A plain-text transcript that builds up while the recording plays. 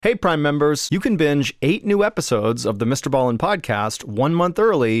Hey, Prime members, you can binge 8 new episodes of the Mr. Ballin podcast 1 month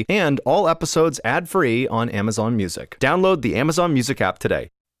early and all episodes ad-free on Amazon Music. Download the Amazon Music app today.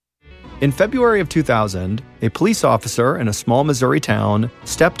 In February of 2000, a police officer in a small Missouri town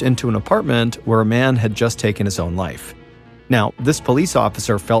stepped into an apartment where a man had just taken his own life. Now, this police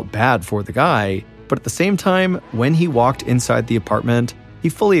officer felt bad for the guy, but at the same time, when he walked inside the apartment, he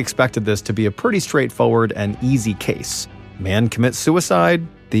fully expected this to be a pretty straightforward and easy case. Man commits suicide,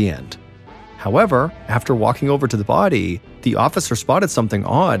 the end. However, after walking over to the body, the officer spotted something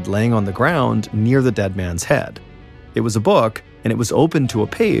odd laying on the ground near the dead man's head. It was a book, and it was open to a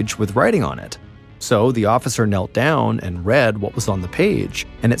page with writing on it. So the officer knelt down and read what was on the page,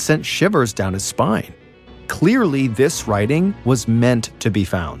 and it sent shivers down his spine. Clearly, this writing was meant to be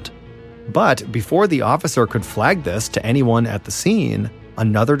found. But before the officer could flag this to anyone at the scene,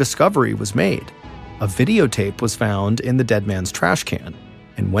 another discovery was made. A videotape was found in the dead man's trash can.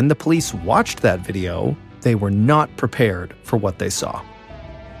 And when the police watched that video, they were not prepared for what they saw.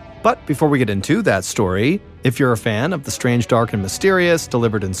 But before we get into that story, if you're a fan of the strange, dark, and mysterious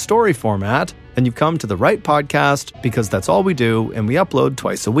delivered in story format, then you've come to the right podcast because that's all we do, and we upload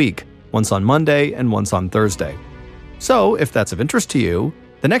twice a week, once on Monday and once on Thursday. So if that's of interest to you,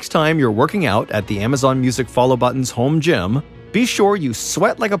 the next time you're working out at the Amazon Music Follow Button's home gym, be sure you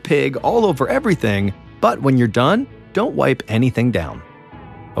sweat like a pig all over everything, but when you're done, don't wipe anything down.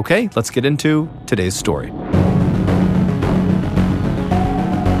 Okay, let's get into today's story.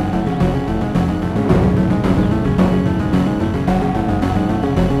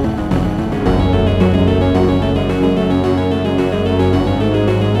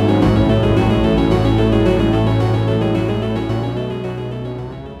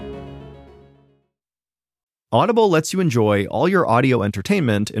 Audible lets you enjoy all your audio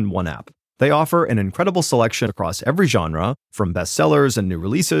entertainment in one app. They offer an incredible selection across every genre, from bestsellers and new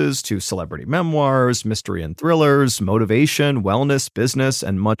releases to celebrity memoirs, mystery and thrillers, motivation, wellness, business,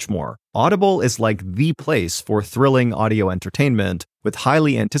 and much more. Audible is like the place for thrilling audio entertainment with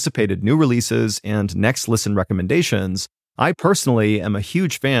highly anticipated new releases and next listen recommendations. I personally am a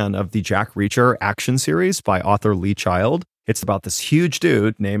huge fan of the Jack Reacher action series by author Lee Child. It's about this huge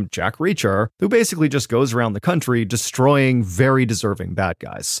dude named Jack Reacher who basically just goes around the country destroying very deserving bad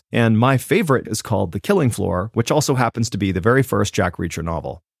guys. And my favorite is called The Killing Floor, which also happens to be the very first Jack Reacher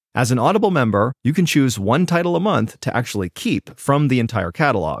novel. As an Audible member, you can choose one title a month to actually keep from the entire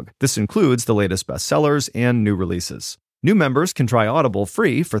catalog. This includes the latest bestsellers and new releases. New members can try Audible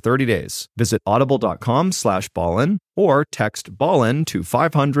free for 30 days. Visit audible.com/Ballin or text Ballin to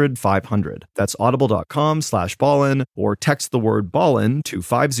 500-500. That's audible.com/Ballin or text the word Ballin to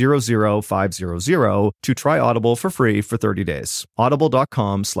 500-500 to try Audible for free for 30 days.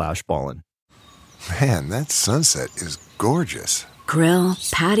 Audible.com/Ballin. Man, that sunset is gorgeous. Grill,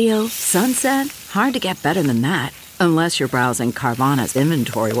 patio, sunset. Hard to get better than that. Unless you're browsing Carvana's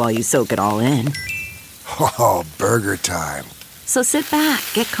inventory while you soak it all in. Oh, burger time. So sit back,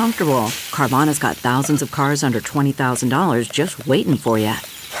 get comfortable. Carvana's got thousands of cars under $20,000 just waiting for you.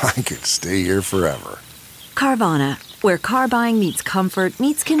 I could stay here forever. Carvana, where car buying meets comfort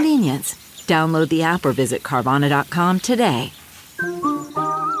meets convenience. Download the app or visit Carvana.com today.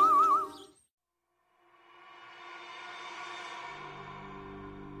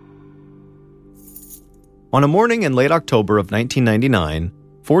 On a morning in late October of 1999,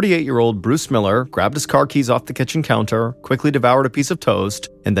 48-year-old Bruce Miller grabbed his car keys off the kitchen counter, quickly devoured a piece of toast,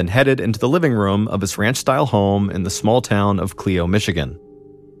 and then headed into the living room of his ranch-style home in the small town of Clio, Michigan.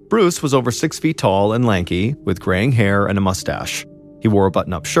 Bruce was over 6 feet tall and lanky, with graying hair and a mustache. He wore a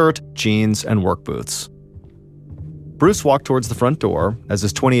button-up shirt, jeans, and work boots. Bruce walked towards the front door as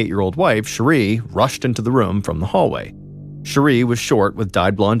his 28-year-old wife, Cherie, rushed into the room from the hallway. Cherie was short with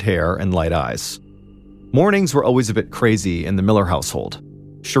dyed blonde hair and light eyes. Mornings were always a bit crazy in the Miller household.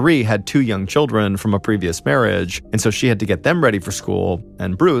 Cherie had 2 young children from a previous marriage, and so she had to get them ready for school,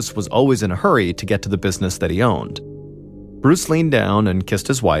 and Bruce was always in a hurry to get to the business that he owned. Bruce leaned down and kissed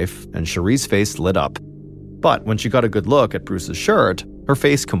his wife, and Cherie's face lit up. But when she got a good look at Bruce's shirt, her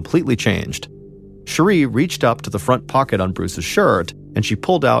face completely changed. Cherie reached up to the front pocket on Bruce's shirt, and she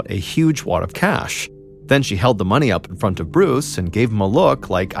pulled out a huge wad of cash. Then she held the money up in front of Bruce and gave him a look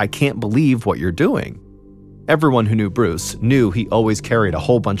like, "I can't believe what you're doing." Everyone who knew Bruce knew he always carried a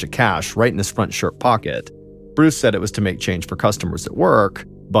whole bunch of cash right in his front shirt pocket. Bruce said it was to make change for customers at work,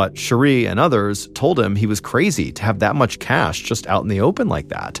 but Cherie and others told him he was crazy to have that much cash just out in the open like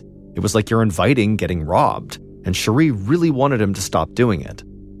that. It was like you're inviting getting robbed, and Cherie really wanted him to stop doing it.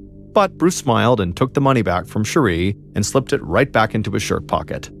 But Bruce smiled and took the money back from Cherie and slipped it right back into his shirt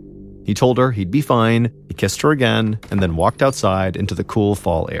pocket. He told her he'd be fine, he kissed her again, and then walked outside into the cool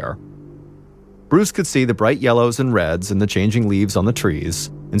fall air. Bruce could see the bright yellows and reds in the changing leaves on the trees,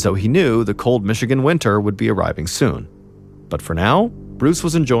 and so he knew the cold Michigan winter would be arriving soon. But for now, Bruce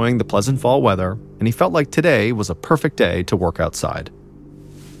was enjoying the pleasant fall weather, and he felt like today was a perfect day to work outside.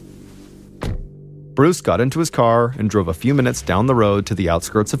 Bruce got into his car and drove a few minutes down the road to the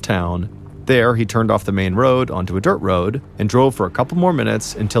outskirts of town. There, he turned off the main road onto a dirt road and drove for a couple more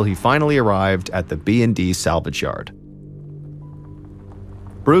minutes until he finally arrived at the B&D salvage yard.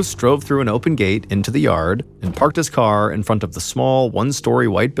 Bruce drove through an open gate into the yard and parked his car in front of the small one-story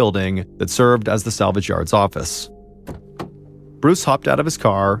white building that served as the salvage yard's office. Bruce hopped out of his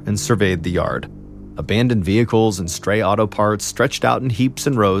car and surveyed the yard. Abandoned vehicles and stray auto parts stretched out in heaps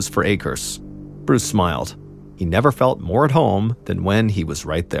and rows for acres. Bruce smiled. He never felt more at home than when he was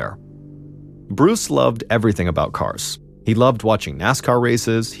right there. Bruce loved everything about cars. He loved watching NASCAR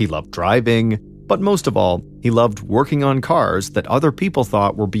races, he loved driving, but most of all, he loved working on cars that other people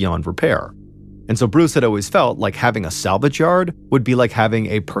thought were beyond repair. And so Bruce had always felt like having a salvage yard would be like having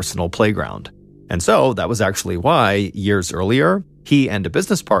a personal playground. And so that was actually why, years earlier, he and a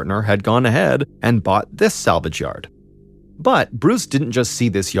business partner had gone ahead and bought this salvage yard. But Bruce didn't just see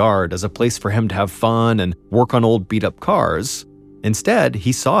this yard as a place for him to have fun and work on old beat-up cars. Instead,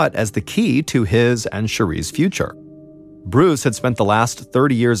 he saw it as the key to his and Cherie's future. Bruce had spent the last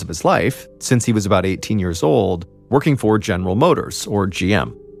 30 years of his life, since he was about 18 years old, working for General Motors, or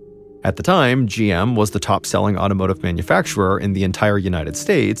GM. At the time, GM was the top-selling automotive manufacturer in the entire United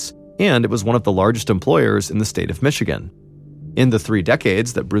States, and it was one of the largest employers in the state of Michigan. In the 3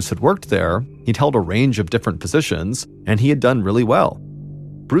 decades that Bruce had worked there, he'd held a range of different positions, and he had done really well.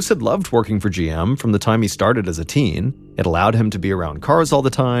 Bruce had loved working for GM from the time he started as a teen. It allowed him to be around cars all the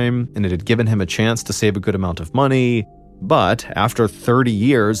time, and it had given him a chance to save a good amount of money. But after 30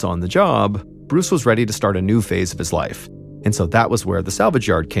 years on the job, Bruce was ready to start a new phase of his life, and so that was where the salvage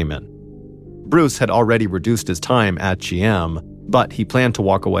yard came in. Bruce had already reduced his time at GM, but he planned to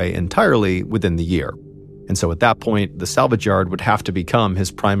walk away entirely within the year. And so at that point, the salvage yard would have to become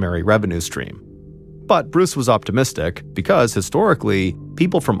his primary revenue stream. But Bruce was optimistic because, historically,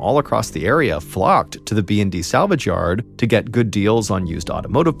 people from all across the area flocked to the B&D salvage yard to get good deals on used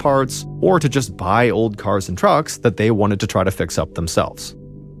automotive parts or to just buy old cars and trucks that they wanted to try to fix up themselves.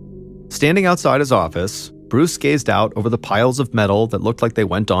 Standing outside his office, Bruce gazed out over the piles of metal that looked like they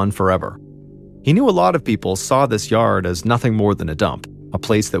went on forever. He knew a lot of people saw this yard as nothing more than a dump, a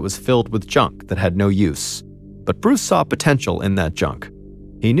place that was filled with junk that had no use. But Bruce saw potential in that junk.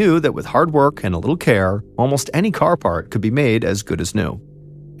 He knew that with hard work and a little care, almost any car part could be made as good as new.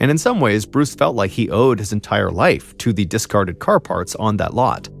 And in some ways, Bruce felt like he owed his entire life to the discarded car parts on that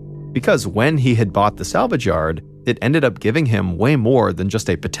lot. Because when he had bought the salvage yard, it ended up giving him way more than just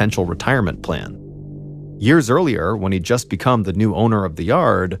a potential retirement plan. Years earlier, when he'd just become the new owner of the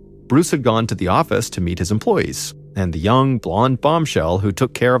yard, Bruce had gone to the office to meet his employees, and the young, blonde bombshell who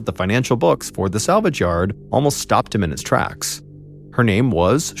took care of the financial books for the salvage yard almost stopped him in his tracks. Her name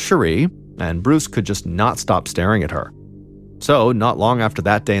was Cherie, and Bruce could just not stop staring at her. So, not long after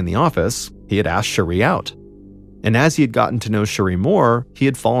that day in the office, he had asked Cherie out. And as he had gotten to know Cherie more, he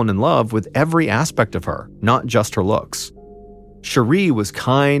had fallen in love with every aspect of her, not just her looks. Cherie was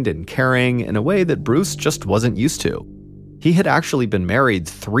kind and caring in a way that Bruce just wasn't used to. He had actually been married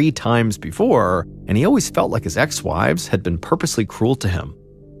 3 times before, and he always felt like his ex-wives had been purposely cruel to him.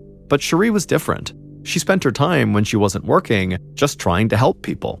 But Cherie was different. She spent her time when she wasn't working just trying to help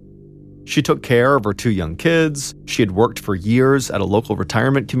people. She took care of her 2 young kids, she had worked for years at a local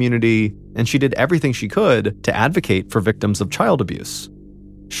retirement community, and she did everything she could to advocate for victims of child abuse.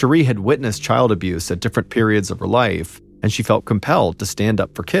 Cherie had witnessed child abuse at different periods of her life, and she felt compelled to stand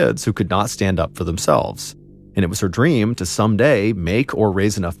up for kids who could not stand up for themselves. And it was her dream to someday make or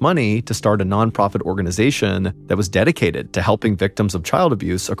raise enough money to start a nonprofit organization that was dedicated to helping victims of child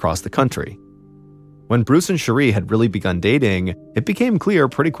abuse across the country. When Bruce and Cherie had really begun dating, it became clear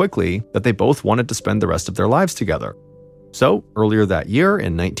pretty quickly that they both wanted to spend the rest of their lives together. So, earlier that year,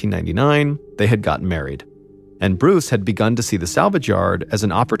 in 1999, they had gotten married. And Bruce had begun to see the salvage yard as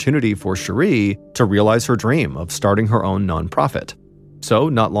an opportunity for Cherie to realize her dream of starting her own nonprofit. So,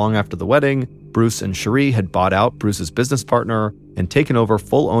 not long after the wedding, Bruce and Cherie had bought out Bruce's business partner and taken over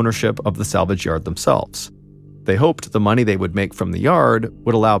full ownership of the salvage yard themselves. They hoped the money they would make from the yard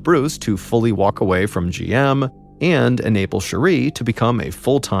would allow Bruce to fully walk away from GM and enable Cherie to become a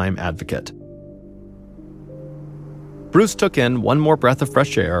full-time advocate. Bruce took in one more breath of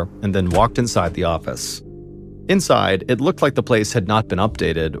fresh air and then walked inside the office. Inside, it looked like the place had not been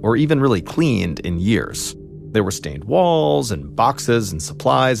updated or even really cleaned in years. There were stained walls and boxes and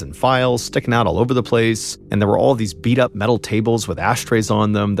supplies and files sticking out all over the place, and there were all these beat-up metal tables with ashtrays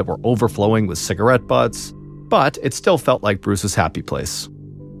on them that were overflowing with cigarette butts, but it still felt like Bruce's happy place.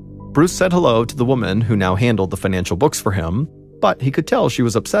 Bruce said hello to the woman who now handled the financial books for him, but he could tell she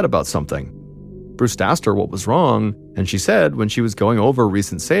was upset about something. Bruce asked her what was wrong, and she said when she was going over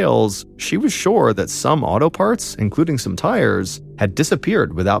recent sales, she was sure that some auto parts, including some tires, had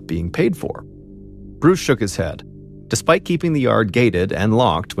disappeared without being paid for. Bruce shook his head. Despite keeping the yard gated and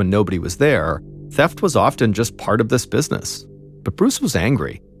locked when nobody was there, theft was often just part of this business. But Bruce was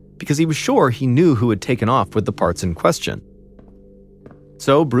angry, because he was sure he knew who had taken off with the parts in question.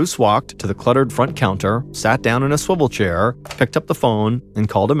 So Bruce walked to the cluttered front counter, sat down in a swivel chair, picked up the phone, and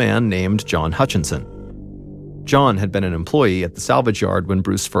called a man named John Hutchinson. John had been an employee at the salvage yard when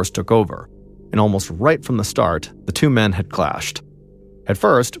Bruce first took over, and almost right from the start, the two men had clashed. At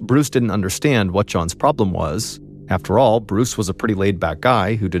first, Bruce didn't understand what John's problem was. After all, Bruce was a pretty laid-back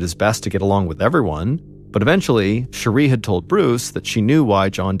guy who did his best to get along with everyone, but eventually, Cherie had told Bruce that she knew why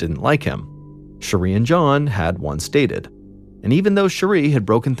John didn't like him. Cherie and John had once dated. And even though Cherie had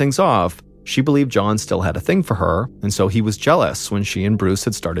broken things off, she believed John still had a thing for her, and so he was jealous when she and Bruce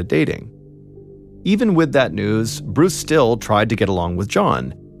had started dating. Even with that news, Bruce still tried to get along with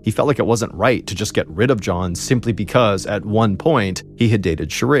John. He felt like it wasn't right to just get rid of John simply because, at one point, he had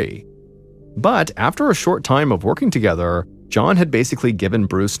dated Cherie. But after a short time of working together, John had basically given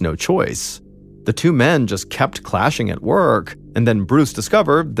Bruce no choice. The two men just kept clashing at work, and then Bruce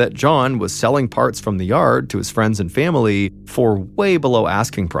discovered that John was selling parts from the yard to his friends and family for way below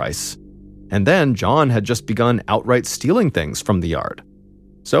asking price. And then John had just begun outright stealing things from the yard.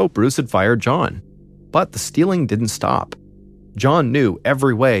 So Bruce had fired John. But the stealing didn't stop. John knew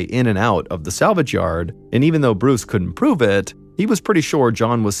every way in and out of the salvage yard, and even though Bruce couldn't prove it, he was pretty sure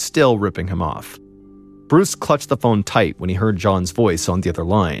John was still ripping him off. Bruce clutched the phone tight when he heard John's voice on the other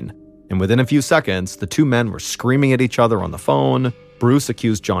line, and within a few seconds, the two men were screaming at each other on the phone. Bruce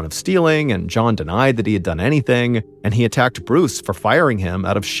accused John of stealing, and John denied that he had done anything, and he attacked Bruce for firing him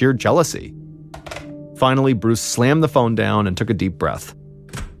out of sheer jealousy. Finally, Bruce slammed the phone down and took a deep breath.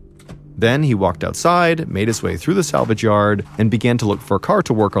 Then he walked outside, made his way through the salvage yard, and began to look for a car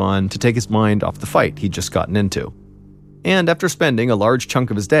to work on to take his mind off the fight he'd just gotten into. And after spending a large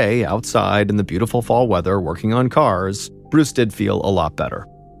chunk of his day outside in the beautiful fall weather working on cars, Bruce did feel a lot better.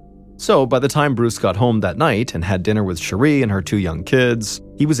 So by the time Bruce got home that night and had dinner with Cherie and her two young kids,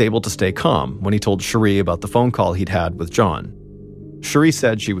 he was able to stay calm when he told Cherie about the phone call he'd had with John. Cherie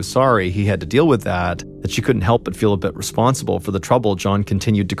said she was sorry he had to deal with that she couldn't help but feel a bit responsible for the trouble John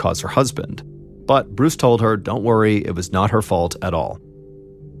continued to cause her husband. But Bruce told her, don't worry, it was not her fault at all.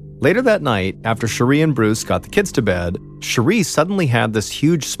 Later that night, after Cherie and Bruce got the kids to bed, Cherie suddenly had this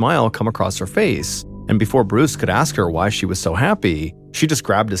huge smile come across her face, and before Bruce could ask her why she was so happy, she just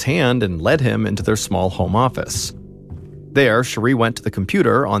grabbed his hand and led him into their small home office. There, Cherie went to the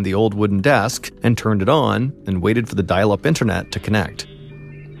computer on the old wooden desk and turned it on and waited for the dial-up internet to connect.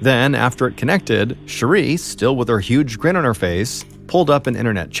 Then, after it connected, Cherie, still with her huge grin on her face, pulled up an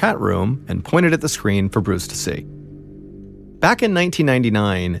internet chat room and pointed at the screen for Bruce to see. Back in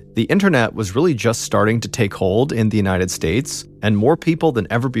 1999, the internet was really just starting to take hold in the United States, and more people than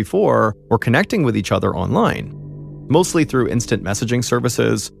ever before were connecting with each other online, mostly through instant messaging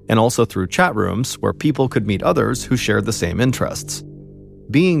services and also through chat rooms where people could meet others who shared the same interests.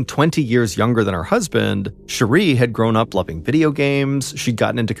 Being 20 years younger than her husband, Cherie had grown up loving video games, she'd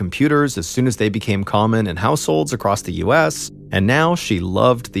gotten into computers as soon as they became common in households across the US, and now she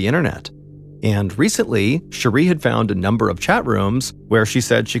loved the internet. And recently, Cherie had found a number of chat rooms where she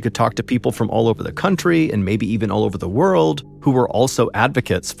said she could talk to people from all over the country and maybe even all over the world who were also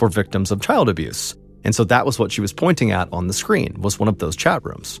advocates for victims of child abuse. And so that was what she was pointing at on the screen, was one of those chat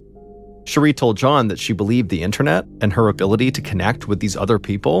rooms. Cherie told John that she believed the internet and her ability to connect with these other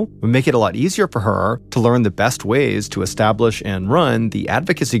people would make it a lot easier for her to learn the best ways to establish and run the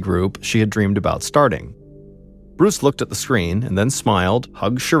advocacy group she had dreamed about starting. Bruce looked at the screen and then smiled,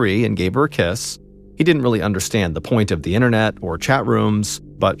 hugged Cherie, and gave her a kiss. He didn't really understand the point of the internet or chat rooms,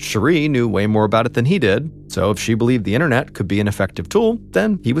 but Cherie knew way more about it than he did, so if she believed the internet could be an effective tool,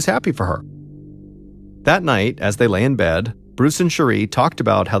 then he was happy for her. That night, as they lay in bed, Bruce and Cherie talked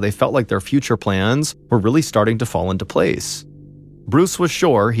about how they felt like their future plans were really starting to fall into place. Bruce was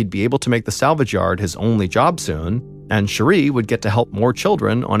sure he'd be able to make the salvage yard his only job soon, and Cherie would get to help more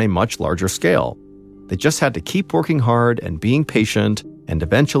children on a much larger scale. They just had to keep working hard and being patient, and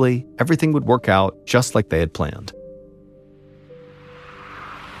eventually everything would work out just like they had planned.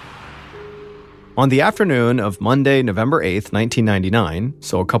 On the afternoon of Monday, November 8th, 1999,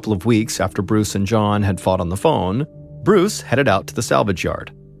 so a couple of weeks after Bruce and John had fought on the phone, Bruce headed out to the salvage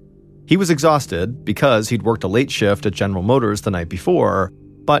yard. He was exhausted because he'd worked a late shift at General Motors the night before,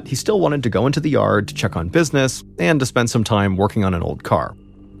 but he still wanted to go into the yard to check on business and to spend some time working on an old car.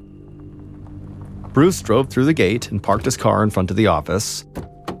 Bruce drove through the gate and parked his car in front of the office.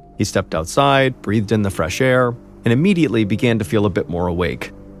 He stepped outside, breathed in the fresh air, and immediately began to feel a bit more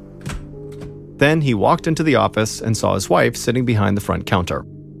awake. Then he walked into the office and saw his wife sitting behind the front counter.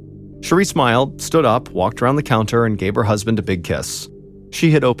 Cherie smiled, stood up, walked around the counter, and gave her husband a big kiss. She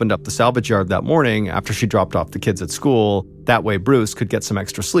had opened up the salvage yard that morning after she dropped off the kids at school. That way Bruce could get some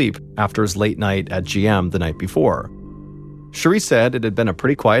extra sleep after his late night at GM the night before. Cherie said it had been a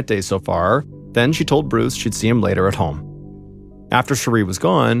pretty quiet day so far. Then she told Bruce she'd see him later at home. After Cherie was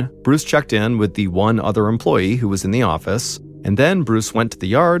gone, Bruce checked in with the one other employee who was in the office, and then Bruce went to the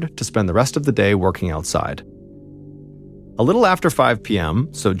yard to spend the rest of the day working outside. A little after 5 p.m.,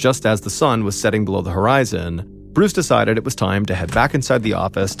 so just as the sun was setting below the horizon, Bruce decided it was time to head back inside the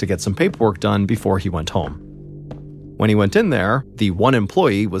office to get some paperwork done before he went home. When he went in there, the one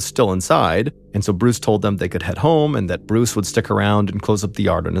employee was still inside, and so Bruce told them they could head home and that Bruce would stick around and close up the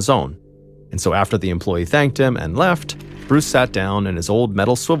yard on his own. And so after the employee thanked him and left, Bruce sat down in his old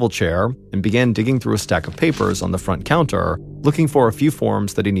metal swivel chair and began digging through a stack of papers on the front counter, looking for a few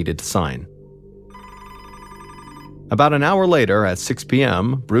forms that he needed to sign. About an hour later, at 6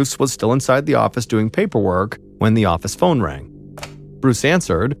 p.m., Bruce was still inside the office doing paperwork when the office phone rang. Bruce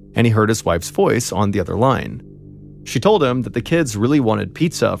answered, and he heard his wife's voice on the other line. She told him that the kids really wanted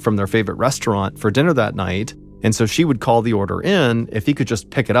pizza from their favorite restaurant for dinner that night, and so she would call the order in if he could just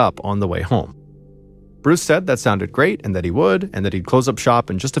pick it up on the way home. Bruce said that sounded great and that he would, and that he'd close up shop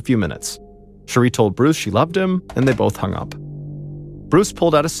in just a few minutes. Cherie told Bruce she loved him, and they both hung up. Bruce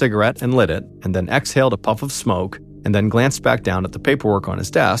pulled out a cigarette and lit it, and then exhaled a puff of smoke, and then glanced back down at the paperwork on his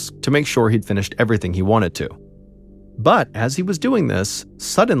desk to make sure he'd finished everything he wanted to. But as he was doing this,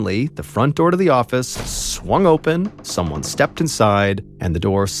 suddenly the front door to the office swung open, someone stepped inside, and the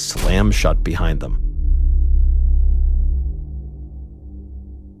door slammed shut behind them.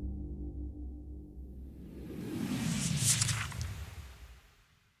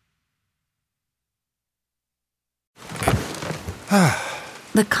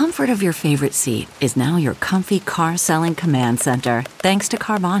 The comfort of your favorite seat is now your comfy car-selling command center, thanks to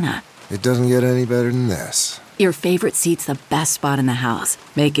Carvana. It doesn't get any better than this. Your favorite seat's the best spot in the house.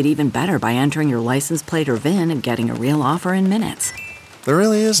 Make it even better by entering your license plate or VIN and getting a real offer in minutes. There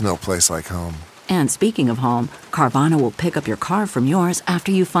really is no place like home. And speaking of home, Carvana will pick up your car from yours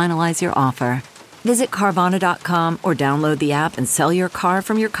after you finalize your offer. Visit Carvana.com or download the app and sell your car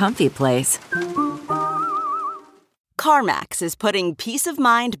from your comfy place. CarMax is putting peace of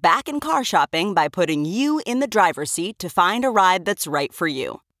mind back in car shopping by putting you in the driver's seat to find a ride that's right for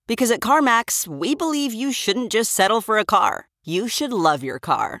you. Because at CarMax, we believe you shouldn't just settle for a car. You should love your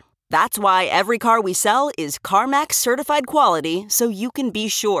car. That's why every car we sell is CarMax certified quality, so you can be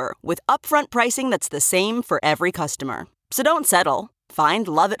sure with upfront pricing that's the same for every customer. So don't settle. Find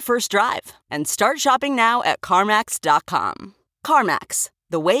love at first drive and start shopping now at CarMax.com. CarMax,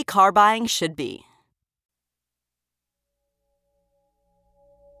 the way car buying should be.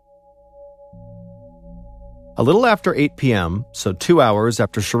 A little after 8 p.m., so 2 hours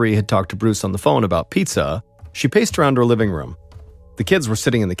after Cherie had talked to Bruce on the phone about pizza, she paced around her living room. The kids were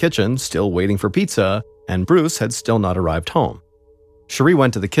sitting in the kitchen, still waiting for pizza, and Bruce had still not arrived home. Cherie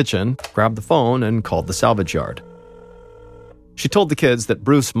went to the kitchen, grabbed the phone, and called the salvage yard. She told the kids that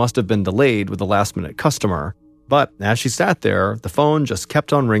Bruce must have been delayed with a last-minute customer, but as she sat there, the phone just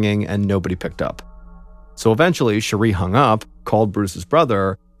kept on ringing and nobody picked up. So eventually, Cherie hung up, called Bruce's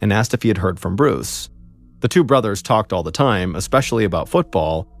brother, and asked if he had heard from Bruce. The two brothers talked all the time, especially about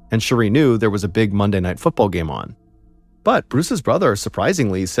football, and Cherie knew there was a big Monday night football game on. But Bruce's brother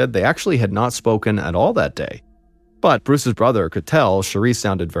surprisingly said they actually had not spoken at all that day. But Bruce's brother could tell Cherie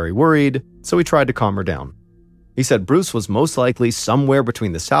sounded very worried, so he tried to calm her down. He said Bruce was most likely somewhere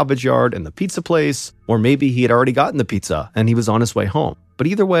between the salvage yard and the pizza place, or maybe he had already gotten the pizza and he was on his way home. But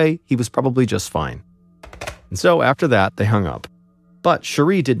either way, he was probably just fine. And so after that, they hung up. But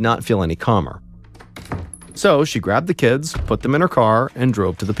Cherie did not feel any calmer. So she grabbed the kids, put them in her car, and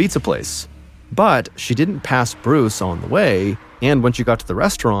drove to the pizza place. But she didn't pass Bruce on the way, and when she got to the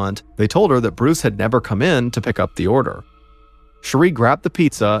restaurant, they told her that Bruce had never come in to pick up the order. Cherie grabbed the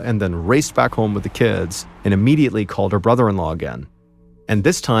pizza and then raced back home with the kids and immediately called her brother-in-law again. And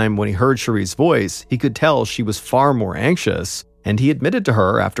this time, when he heard Cherie's voice, he could tell she was far more anxious, and he admitted to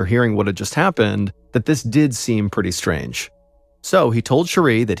her after hearing what had just happened that this did seem pretty strange. So he told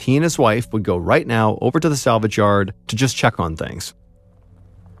Cherie that he and his wife would go right now over to the salvage yard to just check on things.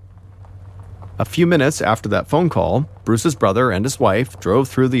 A few minutes after that phone call, Bruce's brother and his wife drove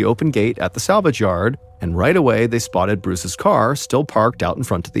through the open gate at the salvage yard, and right away they spotted Bruce's car still parked out in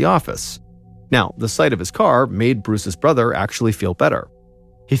front of the office. Now, the sight of his car made Bruce's brother actually feel better.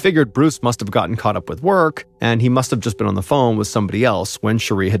 He figured Bruce must have gotten caught up with work, and he must have just been on the phone with somebody else when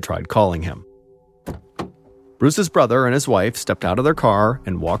Cherie had tried calling him. Bruce's brother and his wife stepped out of their car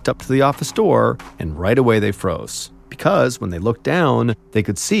and walked up to the office door, and right away they froze. Because when they looked down, they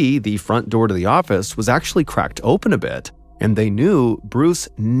could see the front door to the office was actually cracked open a bit, and they knew Bruce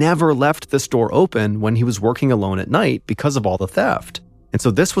never left this door open when he was working alone at night because of all the theft. And so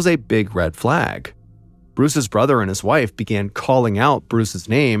this was a big red flag. Bruce's brother and his wife began calling out Bruce's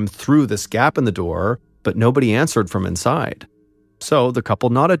name through this gap in the door, but nobody answered from inside. So the couple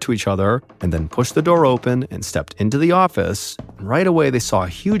nodded to each other and then pushed the door open and stepped into the office, and right away they saw a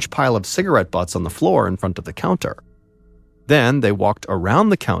huge pile of cigarette butts on the floor in front of the counter. Then they walked around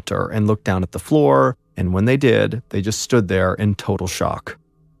the counter and looked down at the floor, and when they did, they just stood there in total shock.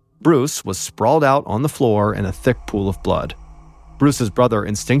 Bruce was sprawled out on the floor in a thick pool of blood. Bruce's brother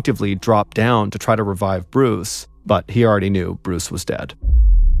instinctively dropped down to try to revive Bruce, but he already knew Bruce was dead.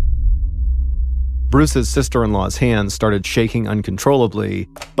 Bruce's sister-in-law's hands started shaking uncontrollably,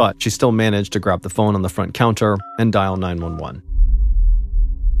 but she still managed to grab the phone on the front counter and dial 911.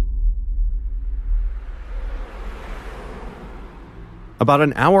 About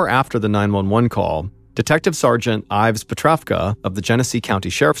an hour after the 911 call, Detective Sergeant Ives Petrovka of the Genesee County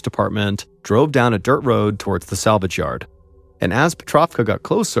Sheriff's Department drove down a dirt road towards the salvage yard. And as Petrovka got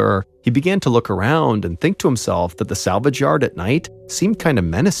closer, he began to look around and think to himself that the salvage yard at night seemed kind of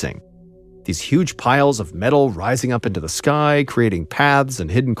menacing. These huge piles of metal rising up into the sky, creating paths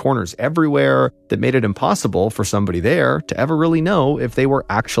and hidden corners everywhere that made it impossible for somebody there to ever really know if they were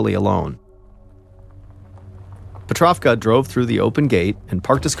actually alone. Petrovka drove through the open gate and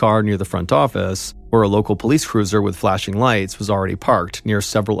parked his car near the front office, where a local police cruiser with flashing lights was already parked near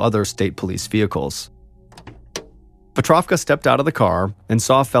several other state police vehicles. Petrovka stepped out of the car and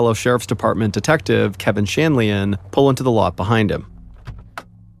saw fellow Sheriff's Department detective Kevin Shanlian pull into the lot behind him.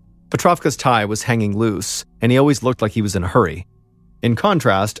 Petrovka's tie was hanging loose, and he always looked like he was in a hurry. In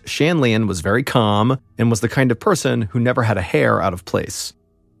contrast, Shanlian was very calm and was the kind of person who never had a hair out of place.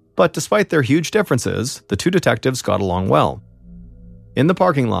 But despite their huge differences, the two detectives got along well. In the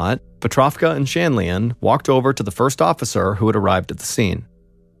parking lot, Petrovka and Shanlian walked over to the first officer who had arrived at the scene.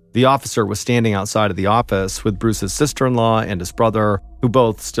 The officer was standing outside of the office with Bruce's sister-in-law and his brother, who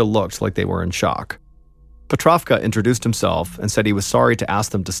both still looked like they were in shock. Petrovka introduced himself and said he was sorry to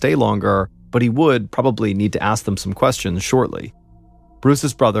ask them to stay longer, but he would probably need to ask them some questions shortly.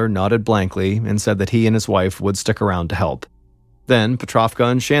 Bruce's brother nodded blankly and said that he and his wife would stick around to help. Then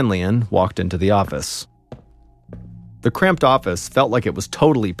Petrovka and Shanlian walked into the office. The cramped office felt like it was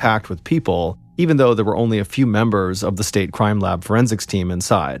totally packed with people, even though there were only a few members of the State Crime Lab forensics team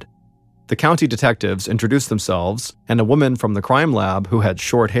inside. The county detectives introduced themselves, and a woman from the crime lab who had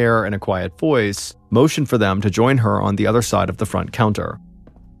short hair and a quiet voice motioned for them to join her on the other side of the front counter.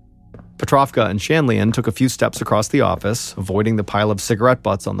 Petrovka and Shanlian took a few steps across the office, avoiding the pile of cigarette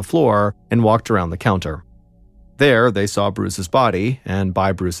butts on the floor, and walked around the counter. There, they saw Bruce's body, and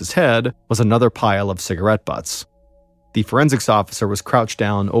by Bruce's head was another pile of cigarette butts. The forensics officer was crouched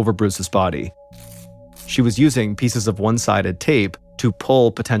down over Bruce's body. She was using pieces of one-sided tape to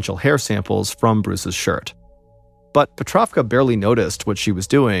pull potential hair samples from Bruce's shirt. But Petrovka barely noticed what she was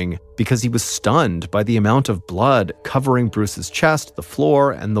doing because he was stunned by the amount of blood covering Bruce's chest, the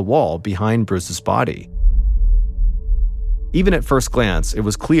floor, and the wall behind Bruce's body. Even at first glance, it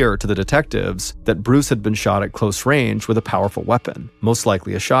was clear to the detectives that Bruce had been shot at close range with a powerful weapon, most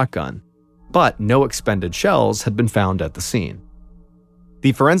likely a shotgun. But no expended shells had been found at the scene.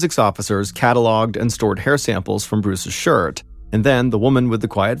 The forensics officers cataloged and stored hair samples from Bruce's shirt, and then the woman with the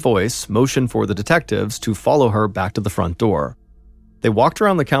quiet voice motioned for the detectives to follow her back to the front door. They walked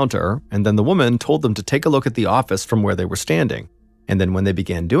around the counter, and then the woman told them to take a look at the office from where they were standing. And then when they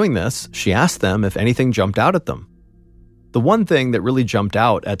began doing this, she asked them if anything jumped out at them. The one thing that really jumped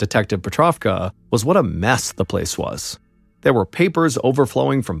out at Detective Petrovka was what a mess the place was. There were papers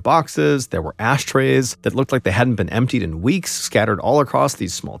overflowing from boxes, there were ashtrays that looked like they hadn't been emptied in weeks scattered all across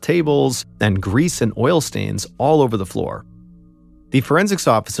these small tables, and grease and oil stains all over the floor. The forensics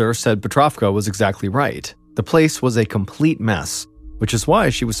officer said Petrovka was exactly right. The place was a complete mess, which is why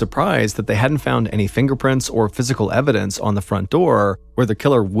she was surprised that they hadn't found any fingerprints or physical evidence on the front door where the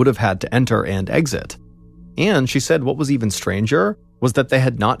killer would have had to enter and exit. And she said what was even stranger was that they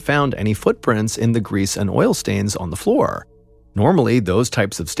had not found any footprints in the grease and oil stains on the floor. Normally, those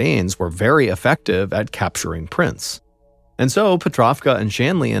types of stains were very effective at capturing prints. And so Petrovka and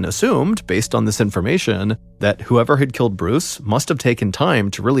Shanlian assumed, based on this information, that whoever had killed Bruce must have taken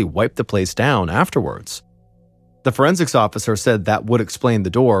time to really wipe the place down afterwards. The forensics officer said that would explain the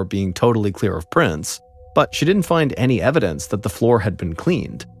door being totally clear of prints, but she didn't find any evidence that the floor had been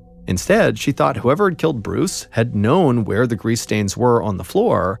cleaned. Instead, she thought whoever had killed Bruce had known where the grease stains were on the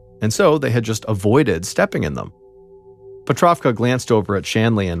floor, and so they had just avoided stepping in them. Petrovka glanced over at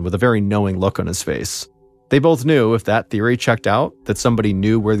Shanlian with a very knowing look on his face. They both knew if that theory checked out, that somebody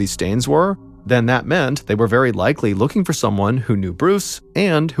knew where these stains were, then that meant they were very likely looking for someone who knew Bruce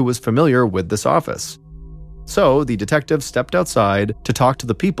and who was familiar with this office. So the detectives stepped outside to talk to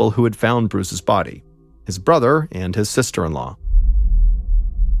the people who had found Bruce's body, his brother and his sister-in-law.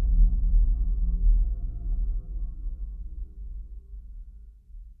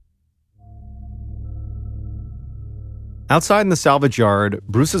 Outside in the salvage yard,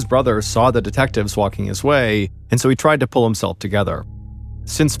 Bruce's brother saw the detectives walking his way, and so he tried to pull himself together.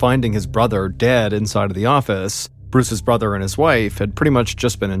 Since finding his brother dead inside of the office, Bruce's brother and his wife had pretty much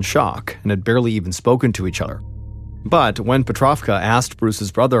just been in shock and had barely even spoken to each other. But when Petrovka asked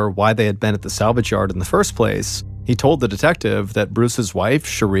Bruce's brother why they had been at the salvage yard in the first place, he told the detective that Bruce's wife,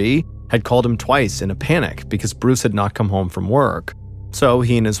 Cherie, had called him twice in a panic because Bruce had not come home from work. So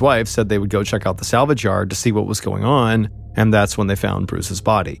he and his wife said they would go check out the salvage yard to see what was going on, and that's when they found Bruce's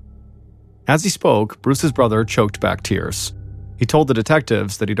body. As he spoke, Bruce's brother choked back tears. He told the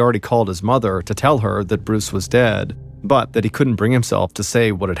detectives that he'd already called his mother to tell her that Bruce was dead, but that he couldn't bring himself to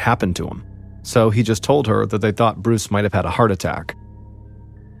say what had happened to him. So he just told her that they thought Bruce might have had a heart attack.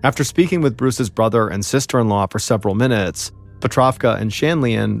 After speaking with Bruce's brother and sister-in-law for several minutes, Petrovka and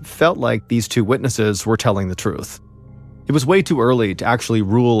Shanlian felt like these two witnesses were telling the truth. It was way too early to actually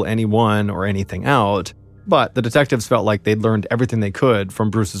rule anyone or anything out, but the detectives felt like they'd learned everything they could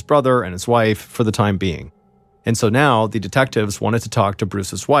from Bruce's brother and his wife for the time being. And so now the detectives wanted to talk to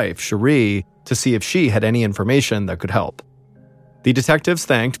Bruce's wife, Cherie, to see if she had any information that could help. The detectives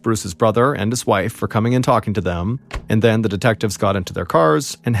thanked Bruce's brother and his wife for coming and talking to them, and then the detectives got into their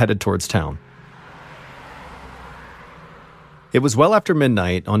cars and headed towards town. It was well after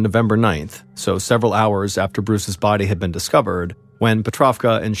midnight on November 9th, so several hours after Bruce's body had been discovered, when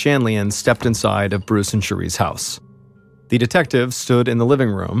Petrovka and Shanlian stepped inside of Bruce and Cherie's house. The detectives stood in the living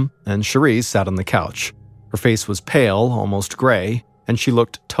room, and Cherie sat on the couch. Her face was pale, almost gray, and she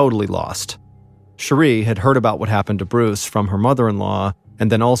looked totally lost. Cherie had heard about what happened to Bruce from her mother-in-law,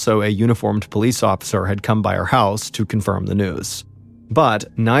 and then also a uniformed police officer had come by her house to confirm the news. But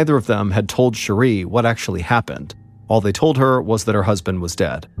neither of them had told Cherie what actually happened. All they told her was that her husband was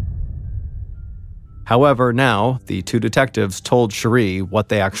dead. However, now, the two detectives told Cherie what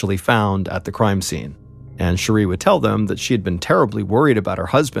they actually found at the crime scene. And Cherie would tell them that she had been terribly worried about her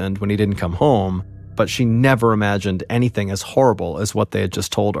husband when he didn't come home, but she never imagined anything as horrible as what they had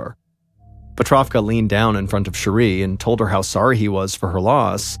just told her. Petrovka leaned down in front of Cherie and told her how sorry he was for her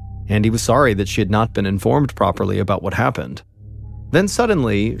loss, and he was sorry that she had not been informed properly about what happened. Then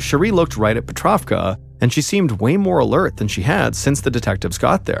suddenly, Cherie looked right at Petrovka, and she seemed way more alert than she had since the detectives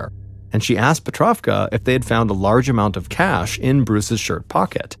got there. And she asked Petrovka if they had found a large amount of cash in Bruce's shirt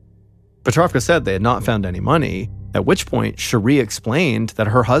pocket. Petrovka said they had not found any money, at which point Cherie explained that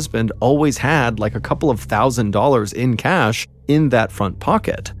her husband always had like a couple of $1,000s in cash in that front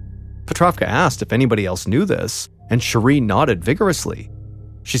pocket. Petrovka asked if anybody else knew this, and Cherie nodded vigorously.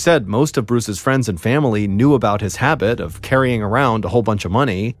 She said most of Bruce's friends and family knew about his habit of carrying around a whole bunch of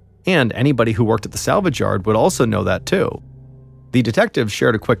money, and anybody who worked at the salvage yard would also know that too. The detectives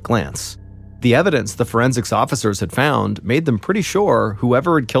shared a quick glance. The evidence the forensics officers had found made them pretty sure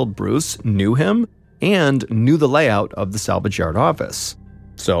whoever had killed Bruce knew him and knew the layout of the salvage yard office.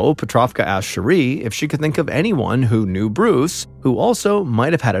 So Petrovka asked Cherie if she could think of anyone who knew Bruce who also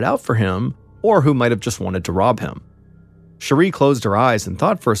might have had it out for him or who might have just wanted to rob him. Cherie closed her eyes and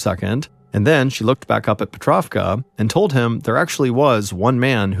thought for a second, and then she looked back up at Petrovka and told him there actually was one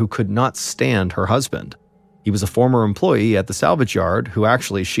man who could not stand her husband. He was a former employee at the salvage yard who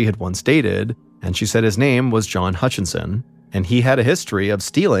actually she had once dated, and she said his name was John Hutchinson, and he had a history of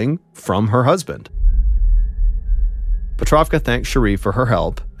stealing from her husband. Petrovka thanked Cherie for her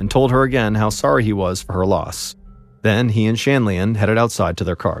help and told her again how sorry he was for her loss. Then he and Shanlian headed outside to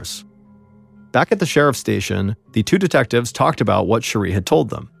their cars. Back at the sheriff's station, the two detectives talked about what Cherie had told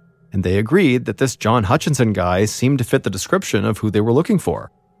them, and they agreed that this John Hutchinson guy seemed to fit the description of who they were looking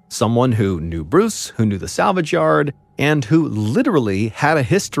for. Someone who knew Bruce, who knew the salvage yard, and who literally had a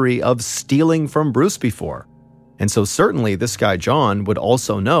history of stealing from Bruce before. And so certainly this guy John would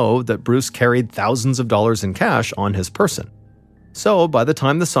also know that Bruce carried thousands of dollars in cash on his person. So by the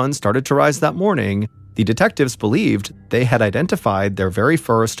time the sun started to rise that morning, the detectives believed they had identified their very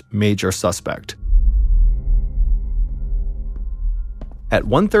first major suspect. At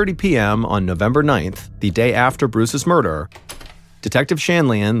 1:30 p.m. on November 9th, the day after Bruce's murder, Detective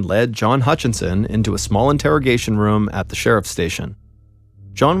Shanlian led John Hutchinson into a small interrogation room at the sheriff's station.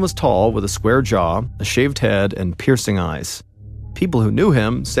 John was tall with a square jaw, a shaved head, and piercing eyes. People who knew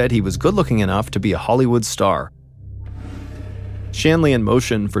him said he was good-looking enough to be a Hollywood star. Shanlian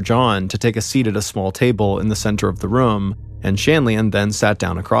motioned for John to take a seat at a small table in the center of the room, and Shanlian then sat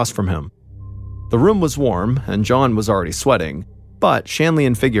down across from him. The room was warm, and John was already sweating, but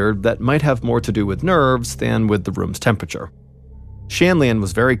Shanlian figured that might have more to do with nerves than with the room's temperature. Shanlian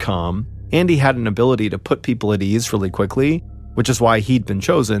was very calm, and he had an ability to put people at ease really quickly, which is why he'd been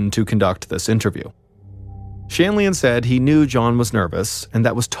chosen to conduct this interview. Shanlian said he knew John was nervous, and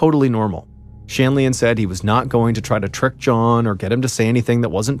that was totally normal. Shanlian said he was not going to try to trick John or get him to say anything that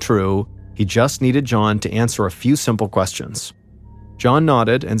wasn't true. He just needed John to answer a few simple questions. John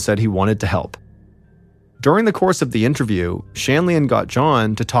nodded and said he wanted to help. During the course of the interview, Shanlian got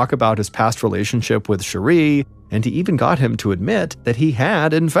John to talk about his past relationship with Cherie, and he even got him to admit that he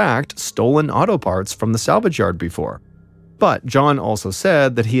had, in fact, stolen auto parts from the salvage yard before. But John also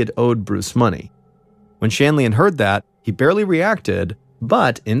said that he had owed Bruce money. When Shanlian heard that, he barely reacted,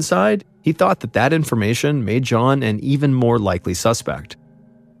 but inside, he thought that information made John an even more likely suspect.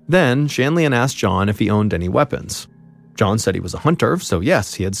 Then, Shanlian asked John if he owned any weapons. John said he was a hunter, so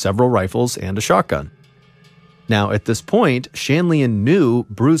yes, he had several rifles and a shotgun. Now, at this point, Shanlian knew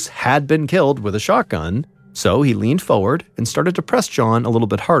Bruce had been killed with a shotgun, so he leaned forward and started to press John a little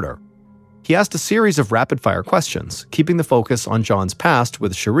bit harder. He asked a series of rapid-fire questions, keeping the focus on John's past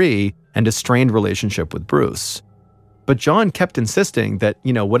with Cherie and his strained relationship with Bruce. But John kept insisting that,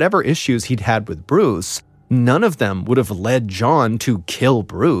 whatever issues he'd had with Bruce, none of them would have led John to kill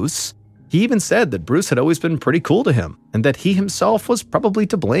Bruce. He even said that Bruce had always been pretty cool to him, and that he himself was probably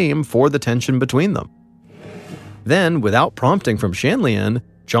to blame for the tension between them. Then, without prompting from Shanlian,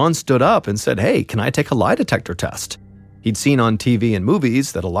 John stood up and said, "Hey, can I take a lie detector test?" He'd seen on TV and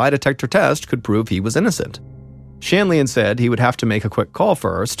movies that a lie detector test could prove he was innocent. Shanlian said he would have to make a quick call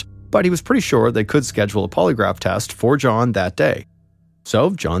first, but he was pretty sure they could schedule a polygraph test for John that day.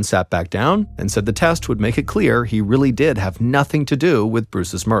 So John sat back down and said the test would make it clear he really did have nothing to do with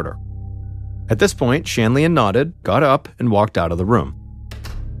Bruce's murder. At this point, Shanlian nodded, got up, and walked out of the room.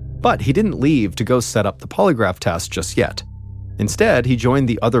 But he didn't leave to go set up the polygraph test just yet. Instead, he joined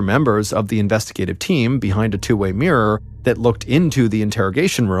the other members of the investigative team behind a two-way mirror that looked into the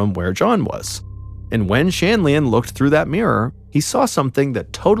interrogation room where John was. And when Shanlian looked through that mirror, he saw something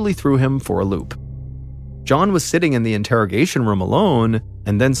that totally threw him for a loop. John was sitting in the interrogation room alone,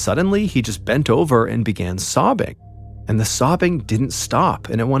 and then suddenly he just bent over and began sobbing. And the sobbing didn't stop,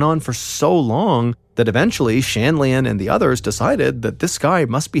 and it went on for so long that eventually Shanlian and the others decided that this guy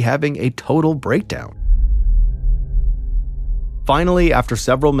must be having a total breakdown. Finally, after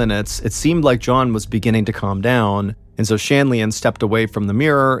several minutes, it seemed like John was beginning to calm down, and so Shanlian stepped away from the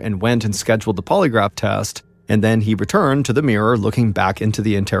mirror and went and scheduled the polygraph test, and then he returned to the mirror looking back into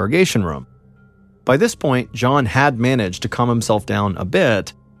the interrogation room. By this point, John had managed to calm himself down a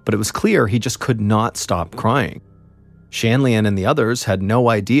bit, but it was clear he just could not stop crying. Shanlian and the others had no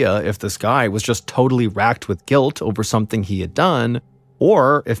idea if this guy was just totally racked with guilt over something he had done,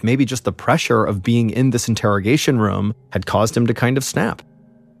 or if maybe just the pressure of being in this interrogation room had caused him to kind of snap.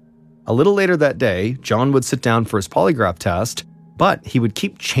 A little later that day, John would sit down for his polygraph test, but he would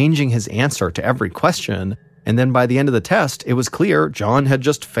keep changing his answer to every question, and then by the end of the test, it was clear John had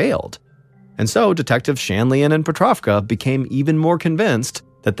just failed. And so Detectives Shanlian and Petrovka became even more convinced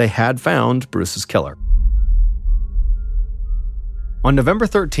that they had found Bruce's killer. On November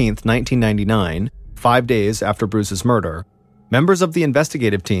 13th, 1999, 5 days after Bruce's murder, members of the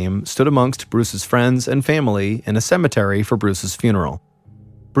investigative team stood amongst Bruce's friends and family in a cemetery for Bruce's funeral.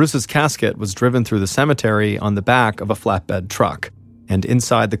 Bruce's casket was driven through the cemetery on the back of a flatbed truck, and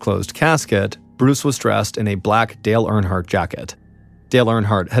inside the closed casket, Bruce was dressed in a black Dale Earnhardt jacket. Dale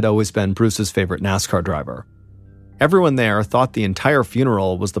Earnhardt had always been Bruce's favorite NASCAR driver. Everyone there thought the entire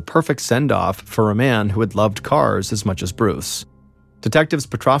funeral was the perfect send-off for a man who had loved cars as much as Bruce. Detectives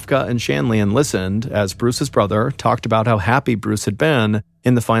Petrovka and Shanlian listened as Bruce's brother talked about how happy Bruce had been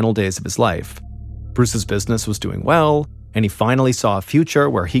in the final days of his life. Bruce's business was doing well, and he finally saw a future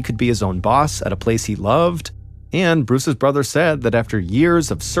where he could be his own boss at a place he loved. And Bruce's brother said that after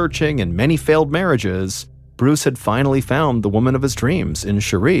years of searching and many failed marriages, Bruce had finally found the woman of his dreams in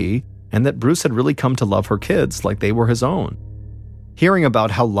Cherie, and that Bruce had really come to love her kids like they were his own. Hearing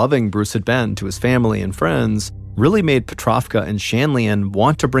about how loving Bruce had been to his family and friends, really made Petrovka and Shanlian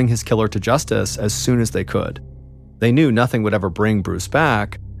want to bring his killer to justice as soon as they could. They knew nothing would ever bring Bruce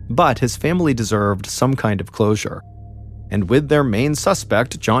back, but his family deserved some kind of closure. And with their main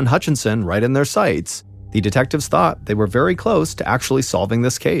suspect, John Hutchinson, right in their sights, the detectives thought they were very close to actually solving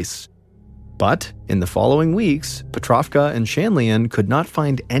this case. But in the following weeks, Petrovka and Shanlian could not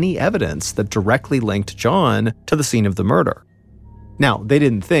find any evidence that directly linked John to the scene of the murder. Now, they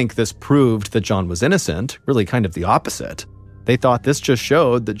didn't think this proved that John was innocent, really kind of the opposite. They thought this just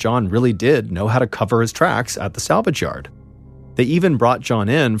showed that John really did know how to cover his tracks at the salvage yard. They even brought John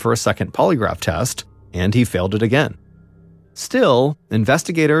in for a second polygraph test, and he failed it again. Still,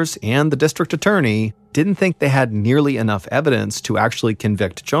 investigators and the district attorney didn't think they had nearly enough evidence to actually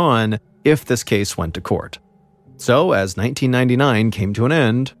convict John if this case went to court. So, as 1999 came to an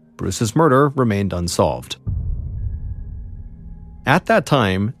end, Bruce's murder remained unsolved. At that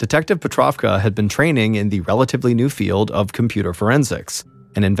time, Detective Petrovka had been training in the relatively new field of computer forensics,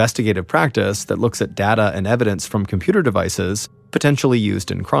 an investigative practice that looks at data and evidence from computer devices potentially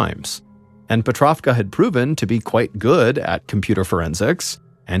used in crimes. And Petrovka had proven to be quite good at computer forensics,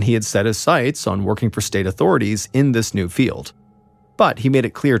 and he had set his sights on working for state authorities in this new field. But he made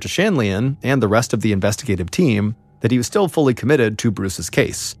it clear to Shanlian and the rest of the investigative team that he was still fully committed to Bruce's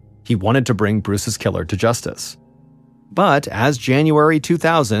case. He wanted to bring Bruce's killer to justice. But as January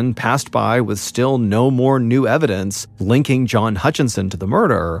 2000 passed by with still no more new evidence linking John Hutchinson to the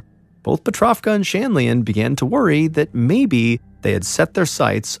murder, both Petrovka and Shanlian began to worry that maybe they had set their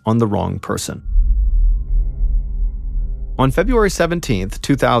sights on the wrong person. On February 17,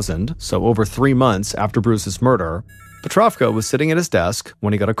 2000, so over 3 months after Bruce's murder, Petrovka was sitting at his desk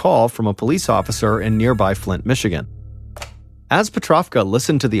when he got a call from a police officer in nearby Flint, Michigan. As Petrovka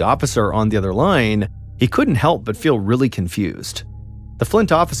listened to the officer on the other line, he couldn't help but feel really confused. The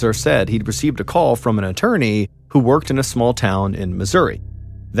Flint officer said he'd received a call from an attorney who worked in a small town in Missouri.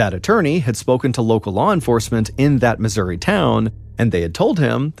 That attorney had spoken to local law enforcement in that Missouri town, and they had told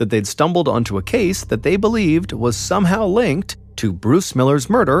him that they'd stumbled onto a case that they believed was somehow linked to Bruce Miller's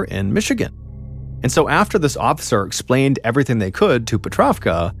murder in Michigan. And so after this officer explained everything they could to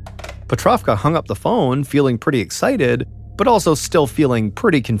Petrovka, Petrovka hung up the phone feeling pretty excited, but also still feeling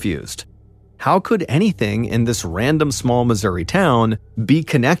pretty confused. How could anything in this random small Missouri town be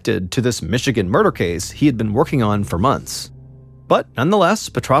connected to this Michigan murder case he had been working on for months? But nonetheless,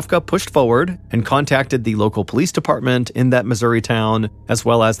 Petrovka pushed forward and contacted the local police department in that Missouri town, as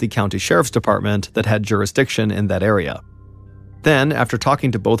well as the county sheriff's department that had jurisdiction in that area. Then, after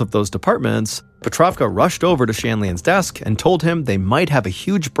talking to both of those departments, Petrovka rushed over to Shanlian's desk and told him they might have a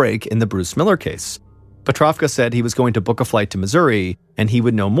huge break in the Bruce Miller case. Petrovka said he was going to book a flight to Missouri, and he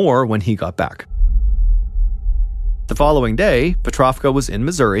would know more when he got back. The following day, Petrovka was in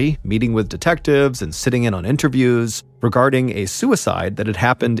Missouri, meeting with detectives and sitting in on interviews regarding a suicide that had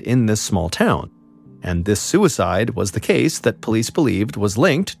happened in this small town. And this suicide was the case that police believed was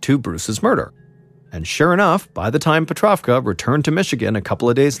linked to Bruce's murder. And sure enough, by the time Petrovka returned to Michigan a couple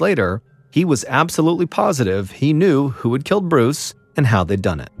of days later, he was absolutely positive he knew who had killed Bruce and how they'd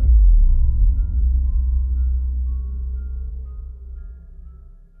done it.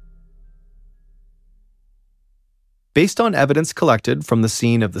 Based on evidence collected from the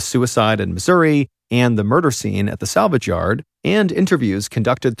scene of the suicide in Missouri and the murder scene at the salvage yard, and interviews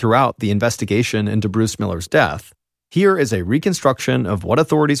conducted throughout the investigation into Bruce Miller's death, here is a reconstruction of what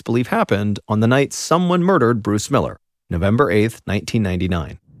authorities believe happened on the night someone murdered Bruce Miller, November 8,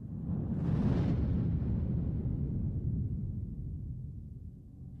 1999.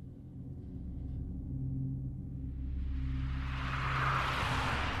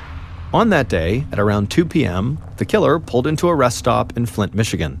 On that day, at around 2 p.m., the killer pulled into a rest stop in Flint,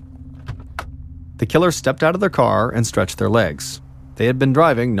 Michigan. The killer stepped out of their car and stretched their legs. They had been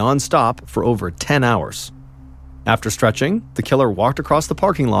driving non-stop for over 10 hours. After stretching, the killer walked across the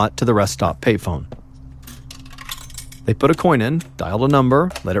parking lot to the rest stop payphone. They put a coin in, dialed a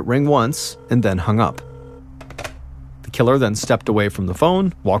number, let it ring once, and then hung up. The killer then stepped away from the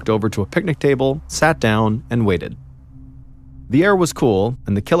phone, walked over to a picnic table, sat down, and waited. The air was cool,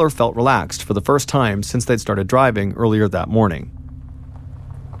 and the killer felt relaxed for the first time since they'd started driving earlier that morning.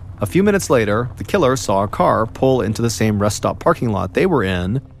 A few minutes later, the killer saw a car pull into the same rest stop parking lot they were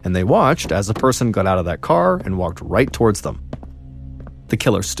in, and they watched as a person got out of that car and walked right towards them. The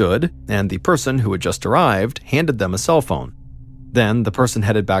killer stood, and the person who had just arrived handed them a cell phone. Then the person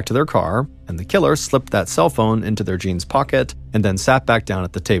headed back to their car, and the killer slipped that cell phone into their jeans pocket and then sat back down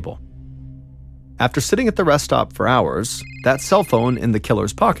at the table. After sitting at the rest stop for hours, that cell phone in the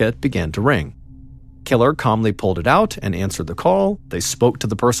killer's pocket began to ring. Killer calmly pulled it out and answered the call. They spoke to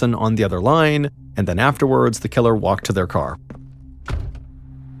the person on the other line, and then afterwards, the killer walked to their car.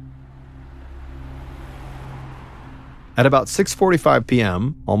 At about 6:45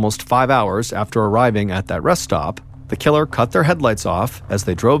 p.m., almost 5 hours after arriving at that rest stop, the killer cut their headlights off as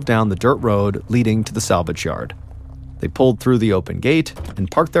they drove down the dirt road leading to the salvage yard. They pulled through the open gate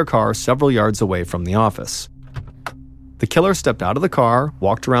and parked their car several yards away from the office. The killer stepped out of the car,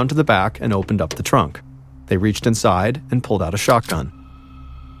 walked around to the back, and opened up the trunk. They reached inside and pulled out a shotgun.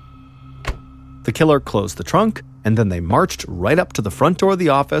 The killer closed the trunk, and then they marched right up to the front door of the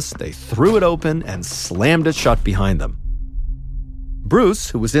office. They threw it open and slammed it shut behind them. Bruce,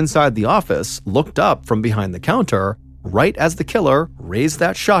 who was inside the office, looked up from behind the counter right as the killer raised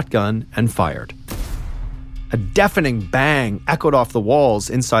that shotgun and fired. A deafening bang echoed off the walls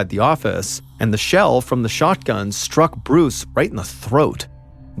inside the office, and the shell from the shotgun struck Bruce right in the throat.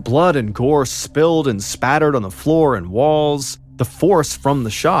 Blood and gore spilled and spattered on the floor and walls. The force from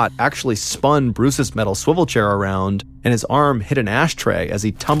the shot actually spun Bruce's metal swivel chair around, and his arm hit an ashtray as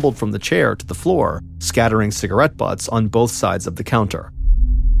he tumbled from the chair to the floor, scattering cigarette butts on both sides of the counter.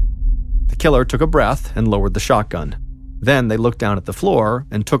 The killer took a breath and lowered the shotgun. Then they looked down at the floor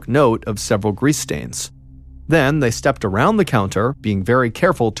and took note of several grease stains. Then they stepped around the counter, being very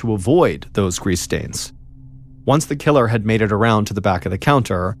careful to avoid those grease stains. Once the killer had made it around to the back of the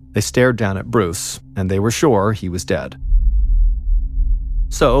counter, they stared down at Bruce, and they were sure he was dead.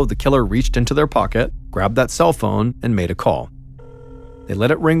 So the killer reached into their pocket, grabbed that cell phone, and made a call. They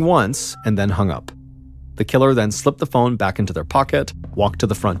let it ring once and then hung up. The killer then slipped the phone back into their pocket, walked to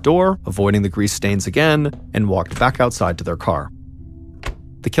the front door, avoiding the grease stains again, and walked back outside to their car.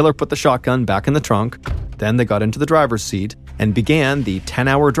 The killer put the shotgun back in the trunk, then they got into the driver's seat and began the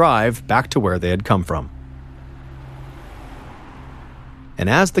 10-hour drive back to where they had come from. And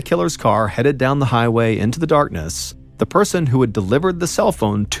as the killer's car headed down the highway into the darkness, the person who had delivered the cell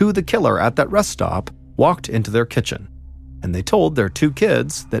phone to the killer at that rest stop walked into their kitchen, and they told their 2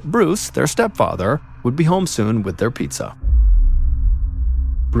 kids that Bruce, their stepfather, would be home soon with their pizza.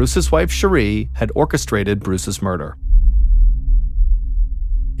 Bruce's wife, Cherie, had orchestrated Bruce's murder.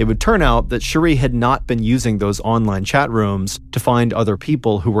 It would turn out that Cherie had not been using those online chat rooms to find other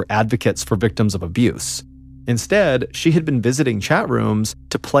people who were advocates for victims of abuse. Instead, she had been visiting chat rooms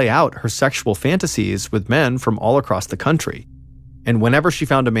to play out her sexual fantasies with men from all across the country. And whenever she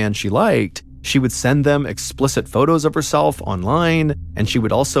found a man she liked, she would send them explicit photos of herself online, and she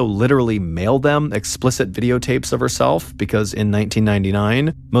would also literally mail them explicit videotapes of herself because in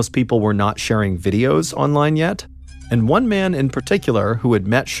 1999, most people were not sharing videos online yet. And one man in particular who had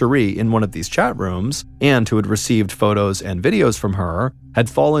met Cherie in one of these chat rooms and who had received photos and videos from her had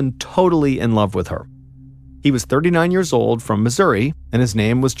fallen totally in love with her. He was 39 years old from Missouri, and his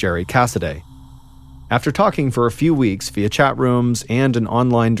name was Jerry Cassidy. After talking for a few weeks via chat rooms and an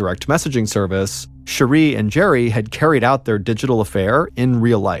online direct messaging service, Cherie and Jerry had carried out their digital affair in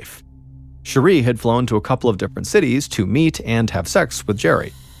real life. Cherie had flown to a couple of different cities to meet and have sex with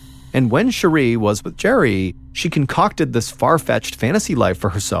Jerry. And when Cherie was with Jerry, she concocted this far-fetched fantasy life for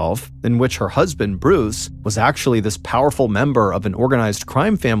herself in which her husband, Bruce, was actually this powerful member of an organized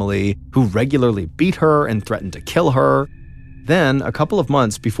crime family who regularly beat her and threatened to kill her. Then, a couple of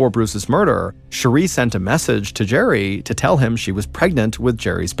months before Bruce's murder, Cherie sent a message to Jerry to tell him she was pregnant with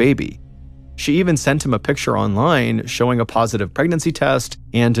Jerry's baby. She even sent him a picture online showing a positive pregnancy test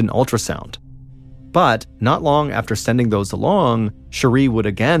and an ultrasound. But not long after sending those along, Cherie would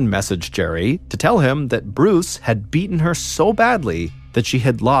again message Jerry to tell him that Bruce had beaten her so badly that she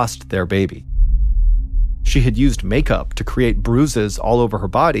had lost their baby. She had used makeup to create bruises all over her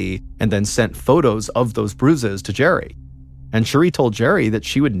body and then sent photos of those bruises to Jerry. And Cherie told Jerry that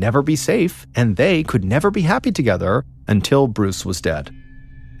she would never be safe and they could never be happy together until Bruce was dead.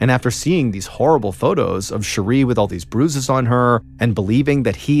 And after seeing these horrible photos of Cherie with all these bruises on her and believing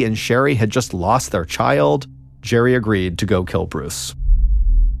that he and Sherry had just lost their child, Jerry agreed to go kill Bruce.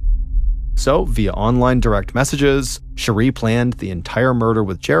 So, via online direct messages, Cherie planned the entire murder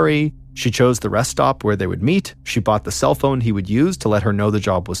with Jerry. She chose the rest stop where they would meet. She bought the cell phone he would use to let her know the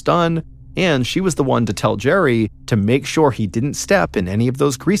job was done. And she was the one to tell Jerry to make sure he didn't step in any of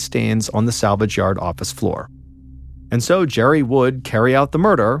those grease stains on the salvage yard office floor. And so Jerry would carry out the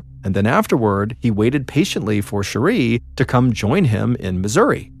murder, and then afterward, he waited patiently for Cherie to come join him in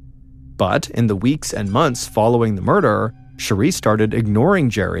Missouri. But in the weeks and months following the murder, Cherie started ignoring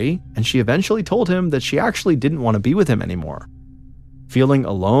Jerry, and she eventually told him that she actually didn't want to be with him anymore. Feeling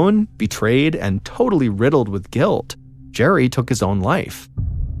alone, betrayed, and totally riddled with guilt, Jerry took his own life.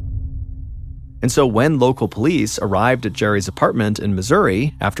 And so when local police arrived at Jerry's apartment in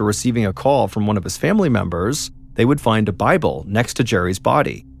Missouri after receiving a call from one of his family members, they would find a Bible next to Jerry's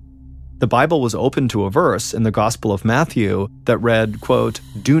body. The Bible was open to a verse in the Gospel of Matthew that read, quote,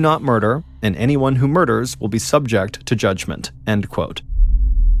 "Do not murder, and anyone who murders will be subject to judgment," end quote.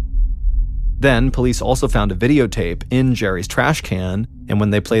 Then, police also found a videotape in Jerry's trash can, and when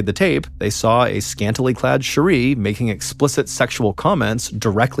they played the tape, they saw a scantily clad Cherie making explicit sexual comments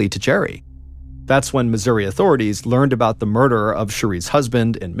directly to Jerry. That's when Missouri authorities learned about the murder of Cherie's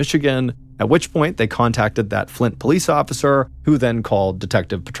husband in Michigan, at which point they contacted that Flint police officer, who then called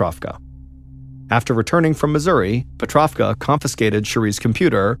Detective Petrovka. After returning from Missouri, Petrovka confiscated Cherie's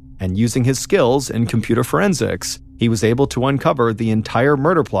computer, and using his skills in computer forensics, he was able to uncover the entire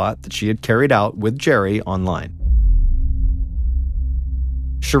murder plot that she had carried out with Jerry online.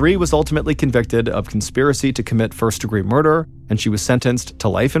 Cherie was ultimately convicted of conspiracy to commit first-degree murder, and she was sentenced to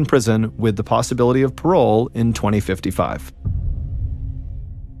life in prison with the possibility of parole in 2055.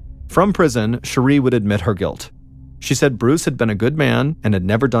 From prison, Cherie would admit her guilt. She said Bruce had been a good man and had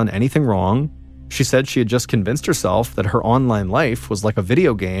never done anything wrong. She said she had just convinced herself that her online life was like a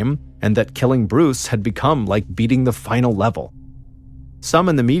video game and that killing Bruce had become like beating the final level. Some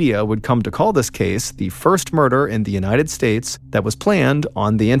in the media would come to call this case the first murder in the United States that was planned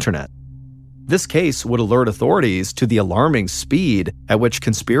on the internet. This case would alert authorities to the alarming speed at which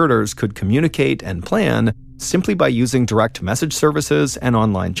conspirators could communicate and plan simply by using direct message services and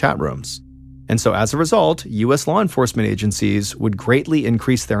online chat rooms. And so as a result, U.S. law enforcement agencies would greatly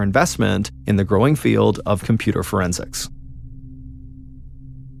increase their investment in the growing field of computer forensics.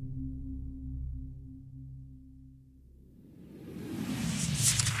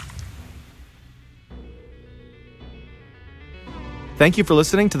 Thank you for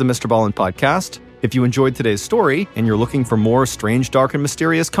listening to the Mr. Ballen Podcast. If you enjoyed today's story and you're looking for more strange, dark, and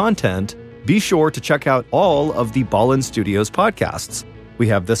mysterious content, be sure to check out all of the Ballen Studios podcasts. We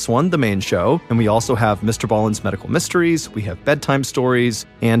have this one, The Main Show, and we also have Mr. Ballen's Medical Mysteries, we have Bedtime Stories,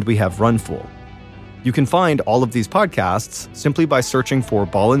 and we have Run Fool. You can find all of these podcasts simply by searching for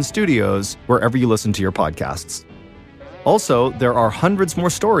Ballen Studios wherever you listen to your podcasts. Also, there are hundreds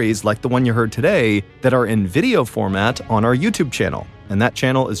more stories like the one you heard today that are in video format on our YouTube channel, and that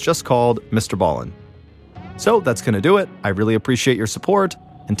channel is just called Mr. Ballen. So that's going to do it. I really appreciate your support.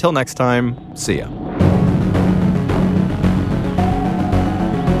 Until next time, see ya.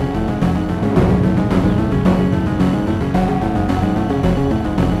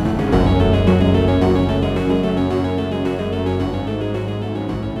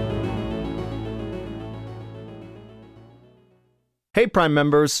 Hey, Prime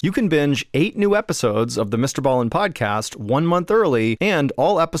members, you can binge 8 new episodes of the Mr. Ballen Podcast 1 month early and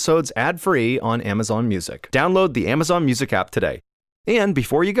all episodes ad-free on Amazon Music. Download the Amazon Music app today. And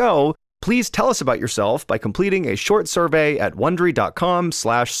before you go, please tell us about yourself by completing a short survey at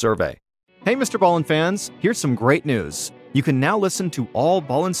Wondery.com/survey. Hey, Mr. Ballen fans, here's some great news. You can now listen to all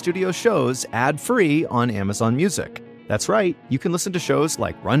Ballen Studios shows ad-free on Amazon Music. That's right, you can listen to shows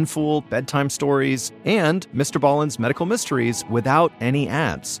like Run Fool, Bedtime Stories, and Mr. Ballen's Medical Mysteries without any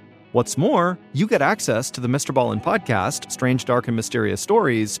ads. What's more, you get access to the Mr. Ballen Podcast, Strange, Dark, and Mysterious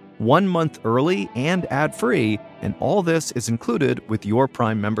Stories, 1 month early and ad-free, and all this is included with your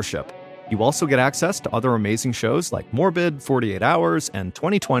Prime membership. You also get access to other amazing shows like Morbid, 48 Hours, and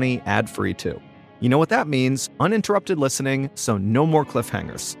 2020 ad-free too. You know what that means, uninterrupted listening, so no more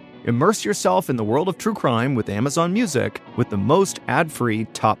cliffhangers. Immerse yourself in the world of true crime with Amazon Music with the most ad-free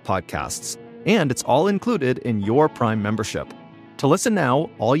top podcasts. And it's all included in your Prime membership. To listen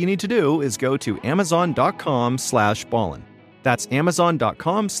now, all you need to do is go to Amazon.com/Ballen. That's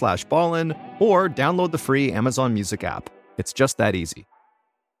Amazon.com/Ballen, or download the free Amazon Music app. It's just that easy.